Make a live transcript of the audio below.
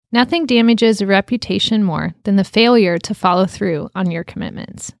Nothing damages a reputation more than the failure to follow through on your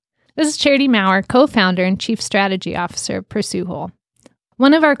commitments. This is Charity Maurer, co-founder and chief strategy officer of Pursue Whole.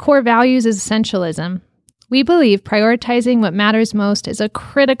 One of our core values is essentialism. We believe prioritizing what matters most is a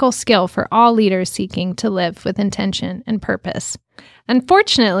critical skill for all leaders seeking to live with intention and purpose.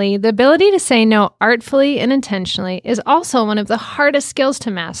 Unfortunately, the ability to say no artfully and intentionally is also one of the hardest skills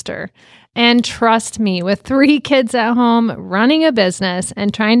to master. And trust me, with 3 kids at home, running a business,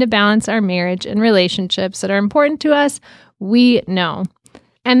 and trying to balance our marriage and relationships that are important to us, we know.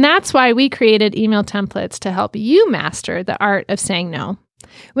 And that's why we created email templates to help you master the art of saying no.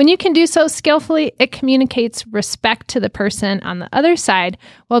 When you can do so skillfully, it communicates respect to the person on the other side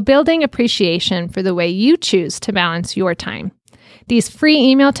while building appreciation for the way you choose to balance your time. These free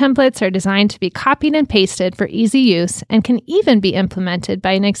email templates are designed to be copied and pasted for easy use and can even be implemented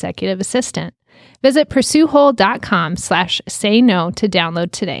by an executive assistant. Visit pursuewhole.com/say-no to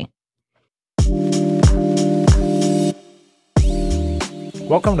download today.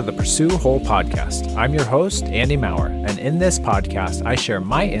 Welcome to the Pursue Whole podcast. I'm your host, Andy Maurer, and in this podcast, I share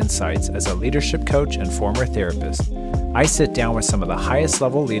my insights as a leadership coach and former therapist. I sit down with some of the highest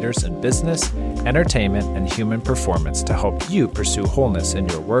level leaders in business, entertainment, and human performance to help you pursue wholeness in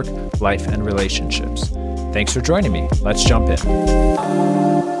your work, life, and relationships. Thanks for joining me. Let's jump in.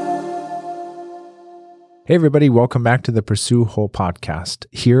 Hey everybody, welcome back to the Pursue Whole podcast.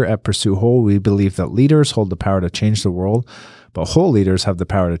 Here at Pursue Whole, we believe that leaders hold the power to change the world, but whole leaders have the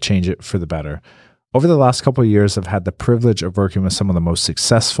power to change it for the better. Over the last couple of years, I've had the privilege of working with some of the most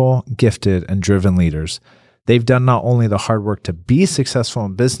successful, gifted, and driven leaders. They've done not only the hard work to be successful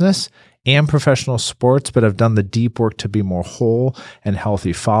in business and professional sports, but have done the deep work to be more whole and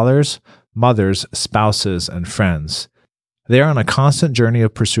healthy fathers, mothers, spouses, and friends. They are on a constant journey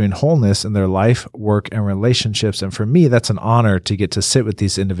of pursuing wholeness in their life, work, and relationships, and for me, that's an honor to get to sit with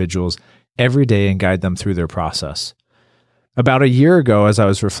these individuals every day and guide them through their process. About a year ago, as I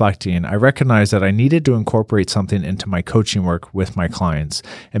was reflecting, I recognized that I needed to incorporate something into my coaching work with my clients.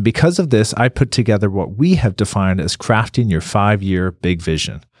 And because of this, I put together what we have defined as crafting your 5-year big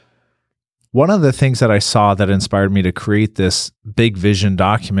vision. One of the things that I saw that inspired me to create this big vision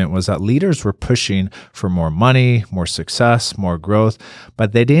document was that leaders were pushing for more money, more success, more growth,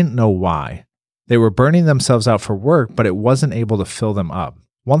 but they didn't know why. They were burning themselves out for work, but it wasn't able to fill them up.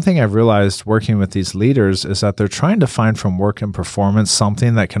 One thing I've realized working with these leaders is that they're trying to find from work and performance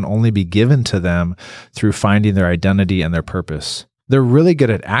something that can only be given to them through finding their identity and their purpose. They're really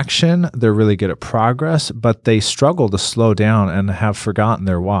good at action, they're really good at progress, but they struggle to slow down and have forgotten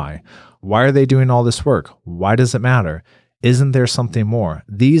their why. Why are they doing all this work? Why does it matter? Isn't there something more?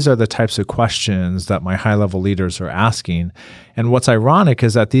 These are the types of questions that my high-level leaders are asking. And what's ironic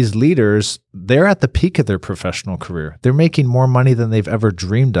is that these leaders, they're at the peak of their professional career. They're making more money than they've ever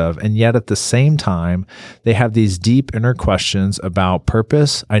dreamed of. And yet at the same time, they have these deep inner questions about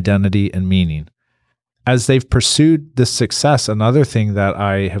purpose, identity, and meaning. As they've pursued this success, another thing that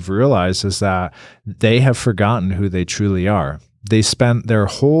I have realized is that they have forgotten who they truly are. They spent their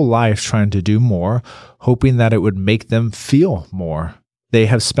whole life trying to do more, hoping that it would make them feel more. They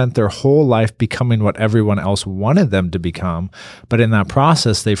have spent their whole life becoming what everyone else wanted them to become, but in that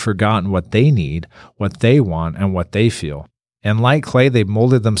process, they've forgotten what they need, what they want, and what they feel. And like clay, they've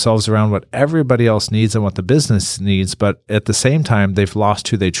molded themselves around what everybody else needs and what the business needs, but at the same time, they've lost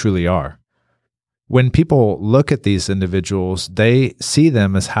who they truly are. When people look at these individuals, they see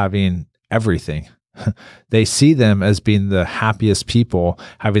them as having everything. They see them as being the happiest people,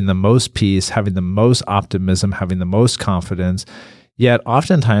 having the most peace, having the most optimism, having the most confidence. Yet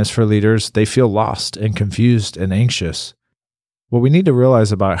oftentimes for leaders, they feel lost and confused and anxious. What we need to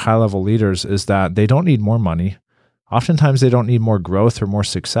realize about high-level leaders is that they don't need more money. Oftentimes they don't need more growth or more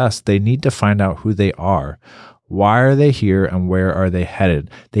success. They need to find out who they are. Why are they here and where are they headed?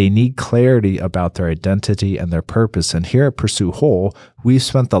 They need clarity about their identity and their purpose. And here at Pursue Whole, we've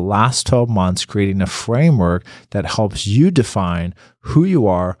spent the last 12 months creating a framework that helps you define who you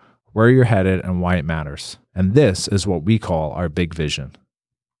are, where you're headed, and why it matters. And this is what we call our big vision.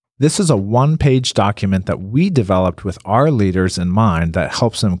 This is a one-page document that we developed with our leaders in mind that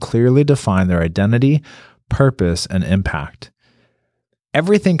helps them clearly define their identity, purpose, and impact.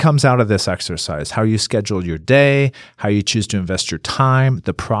 Everything comes out of this exercise: how you schedule your day, how you choose to invest your time,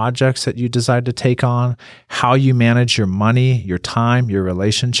 the projects that you decide to take on, how you manage your money, your time, your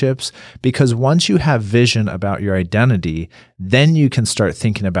relationships. Because once you have vision about your identity, then you can start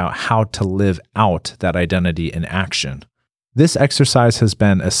thinking about how to live out that identity in action. This exercise has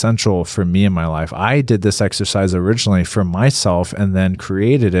been essential for me in my life. I did this exercise originally for myself and then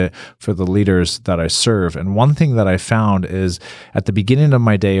created it for the leaders that I serve. And one thing that I found is at the beginning of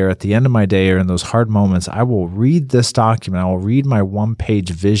my day or at the end of my day or in those hard moments, I will read this document. I will read my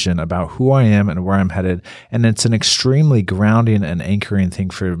one-page vision about who I am and where I'm headed. And it's an extremely grounding and anchoring thing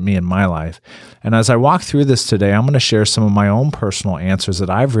for me in my life. And as I walk through this today, I'm going to share some of my own personal answers that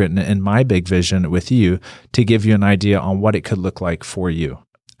I've written in my big vision with you to give you an idea on what it could look like for you.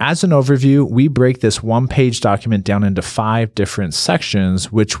 As an overview, we break this one-page document down into 5 different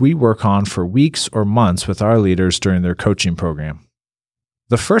sections, which we work on for weeks or months with our leaders during their coaching program.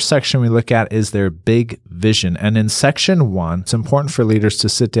 The first section we look at is their big vision. And in section 1, it's important for leaders to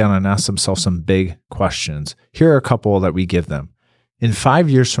sit down and ask themselves some big questions. Here are a couple that we give them. In 5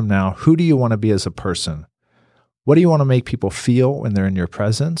 years from now, who do you want to be as a person? What do you want to make people feel when they're in your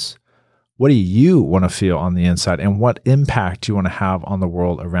presence? What do you want to feel on the inside, and what impact do you want to have on the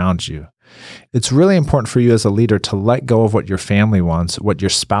world around you? It's really important for you as a leader to let go of what your family wants, what your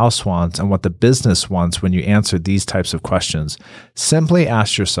spouse wants, and what the business wants when you answer these types of questions. Simply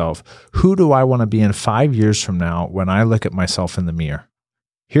ask yourself, who do I want to be in 5 years from now when I look at myself in the mirror?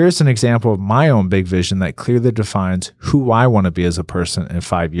 Here's an example of my own big vision that clearly defines who I want to be as a person in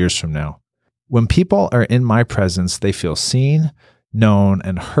 5 years from now. When people are in my presence, they feel seen, known,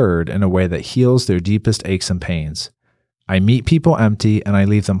 and heard in a way that heals their deepest aches and pains. I meet people empty and I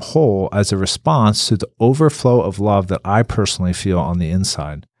leave them whole as a response to the overflow of love that I personally feel on the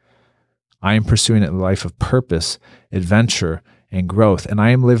inside. I am pursuing a life of purpose, adventure, and growth, and I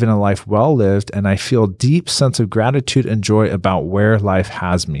am living a life well lived, and I feel a deep sense of gratitude and joy about where life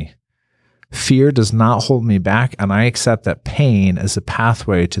has me. Fear does not hold me back, and I accept that pain is a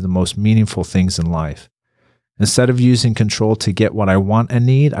pathway to the most meaningful things in life. Instead of using control to get what I want and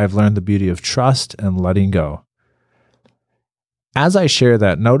need, I've learned the beauty of trust and letting go. As I share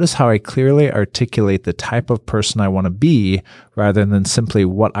that, notice how I clearly articulate the type of person I want to be rather than simply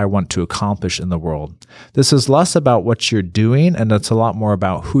what I want to accomplish in the world. This is less about what you're doing, and it's a lot more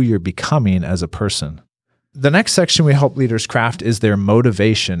about who you're becoming as a person. The next section we help leaders craft is their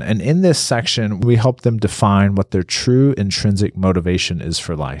motivation. And in this section, we help them define what their true intrinsic motivation is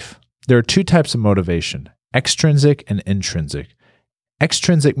for life. There are 2 types of motivation: extrinsic and intrinsic.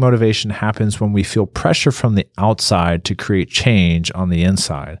 Extrinsic motivation happens when we feel pressure from the outside to create change on the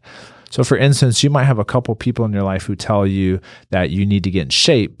inside. So for instance, you might have a couple people in your life who tell you that you need to get in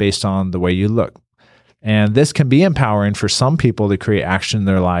shape based on the way you look. And this can be empowering for some people to create action in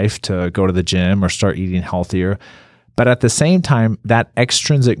their life to go to the gym or start eating healthier. But at the same time, that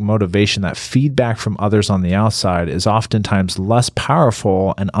extrinsic motivation, that feedback from others on the outside, is oftentimes less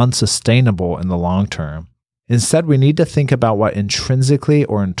powerful and unsustainable in the long term. Instead, we need to think about what intrinsically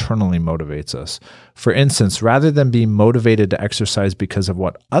or internally motivates us. For instance, rather than being motivated to exercise because of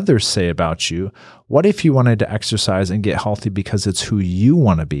what others say about you, what if you wanted to exercise and get healthy because it's who you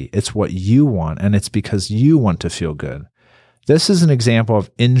want to be, it's what you want, and it's because you want to feel good? This is an example of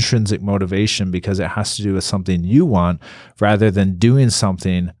intrinsic motivation because it has to do with something you want rather than doing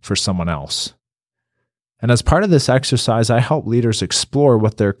something for someone else. And as part of this exercise, I help leaders explore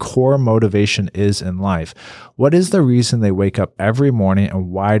what their core motivation is in life. What is the reason they wake up every morning, and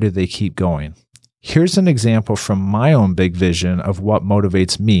why do they keep going? Here's an example from my own big vision of what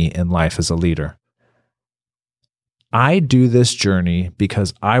motivates me in life as a leader. I do this journey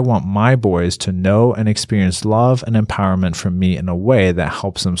because I want my boys to know and experience love and empowerment from me in a way that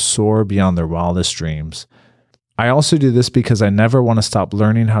helps them soar beyond their wildest dreams. I also do this because I never want to stop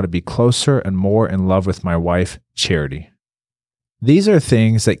learning how to be closer and more in love with my wife, Charity. These are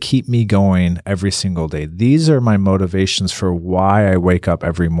things that keep me going every single day. These are my motivations for why I wake up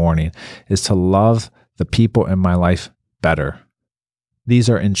every morning, is to love the people in my life better. These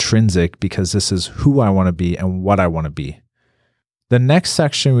are intrinsic because this is who I want to be and what I want to be. The next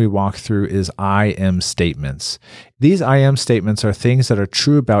section we walk through is I am statements. These I am statements are things that are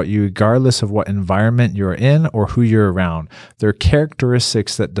true about you regardless of what environment you're in or who you're around. They're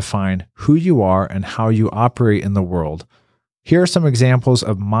characteristics that define who you are and how you operate in the world. Here are some examples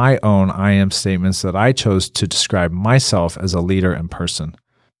of my own I am statements that I chose to describe myself as a leader and person.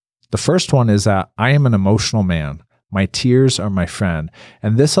 The first one is that I am an emotional man. My tears are my friend,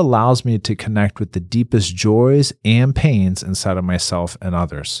 and this allows me to connect with the deepest joys and pains inside of myself and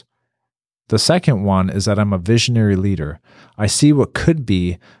others. The second one is that I'm a visionary leader. I see what could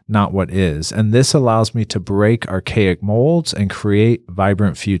be, not what is, and this allows me to break archaic molds and create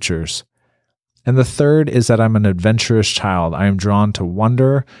vibrant futures. And the third is that I'm an adventurous child. I am drawn to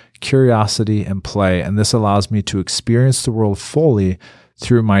wonder, curiosity, and play, and this allows me to experience the world fully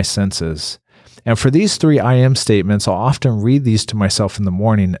through my senses. And for these 3 I am statements, I'll often read these to myself in the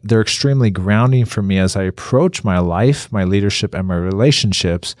morning. They're extremely grounding for me as I approach my life, my leadership, and my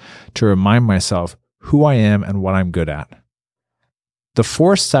relationships to remind myself who I am and what I'm good at. The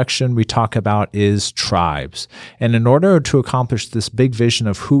 4th section we talk about is tribes. And in order to accomplish this big vision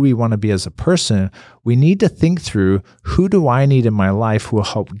of who we want to be as a person, we need to think through, who do I need in my life who will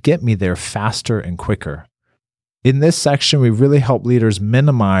help get me there faster and quicker? In this section, we really help leaders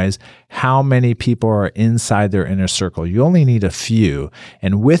minimize how many people are inside their inner circle. You only need a few.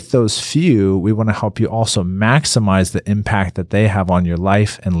 And with those few, we want to help you also maximize the impact that they have on your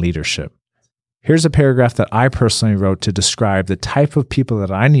life and leadership. Here's a paragraph that I personally wrote to describe the type of people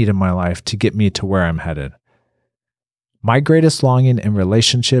that I need in my life to get me to where I'm headed. My greatest longing in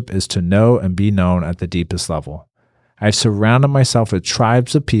relationship is to know and be known at the deepest level. I've surrounded myself with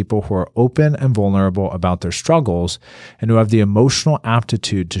tribes of people who are open and vulnerable about their struggles and who have the emotional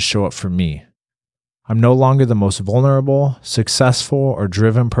aptitude to show up for me. I'm no longer the most vulnerable, successful, or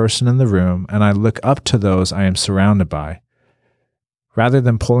driven person in the room, and I look up to those I am surrounded by. Rather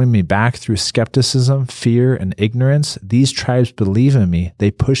than pulling me back through skepticism, fear, and ignorance, these tribes believe in me.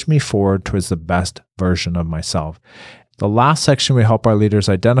 They push me forward towards the best version of myself. The last section we help our leaders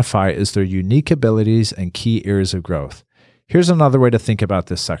identify is their unique abilities and key areas of growth. Here's another way to think about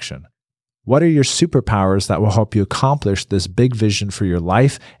this section. What are your superpowers that will help you accomplish this big vision for your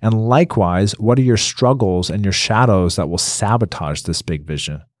life? And likewise, what are your struggles and your shadows that will sabotage this big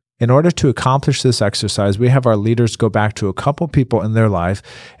vision? In order to accomplish this exercise, we have our leaders go back to a couple people in their life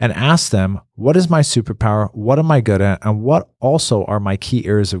and ask them, what is my superpower? What am I good at? And what also are my key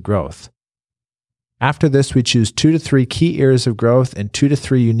areas of growth? After this, we choose 2 to 3 key areas of growth and 2 to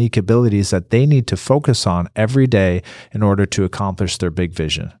 3 unique abilities that they need to focus on every day in order to accomplish their big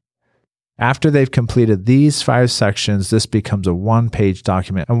vision. After they've completed these 5 sections, this becomes a 1-page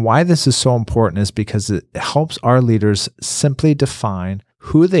document. And why this is so important is because it helps our leaders simply define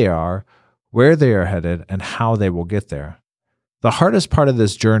who they are, where they are headed, and how they will get there. The hardest part of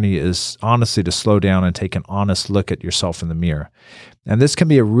this journey is honestly to slow down and take an honest look at yourself in the mirror. And this can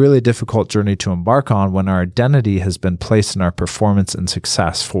be a really difficult journey to embark on when our identity has been placed in our performance and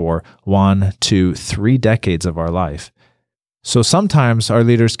success for 1, 2, 3 decades of our life. So sometimes our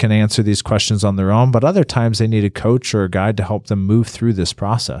leaders can answer these questions on their own, but other times they need a coach or a guide to help them move through this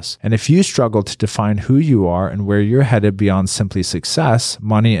process. And if you struggle to define who you are and where you're headed beyond simply success,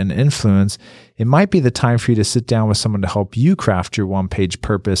 money, and influence, it might be the time for you to sit down with someone to help you craft your 1-page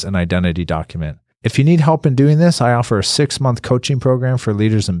purpose and identity document. If you need help in doing this, I offer a 6-month coaching program for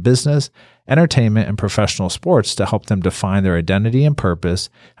leaders in business, entertainment, and professional sports to help them define their identity and purpose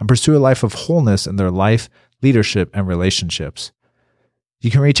and pursue a life of wholeness in their life, leadership, and relationships. You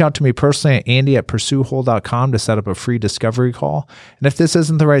can reach out to me personally at andy@pursuewhole.com to set up a free discovery call. And if this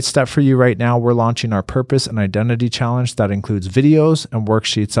isn't the right step for you right now, we're launching our Purpose and Identity Challenge that includes videos and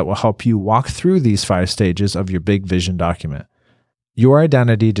worksheets that will help you walk through these 5 stages of your big vision document. Your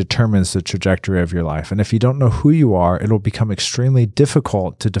identity determines the trajectory of your life. And if you don't know who you are, it'll become extremely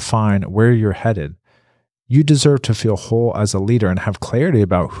difficult to define where you're headed. You deserve to feel whole as a leader and have clarity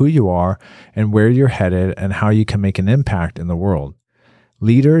about who you are and where you're headed and how you can make an impact in the world.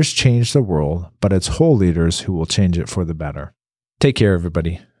 Leaders change the world, but it's whole leaders who will change it for the better. Take care,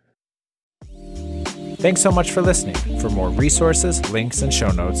 everybody. Thanks so much for listening. For more resources, links, and show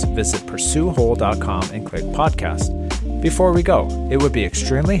notes, visit pursuewhole.com and click podcast. Before we go, it would be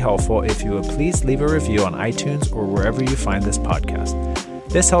extremely helpful if you would please leave a review on iTunes or wherever you find this podcast.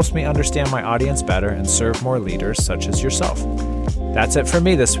 This helps me understand my audience better and serve more leaders such as yourself. That's it for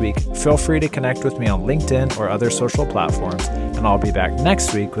me this week. Feel free to connect with me on LinkedIn or other social platforms, and I'll be back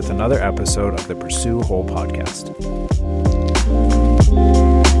next week with another episode of the Pursue Whole podcast.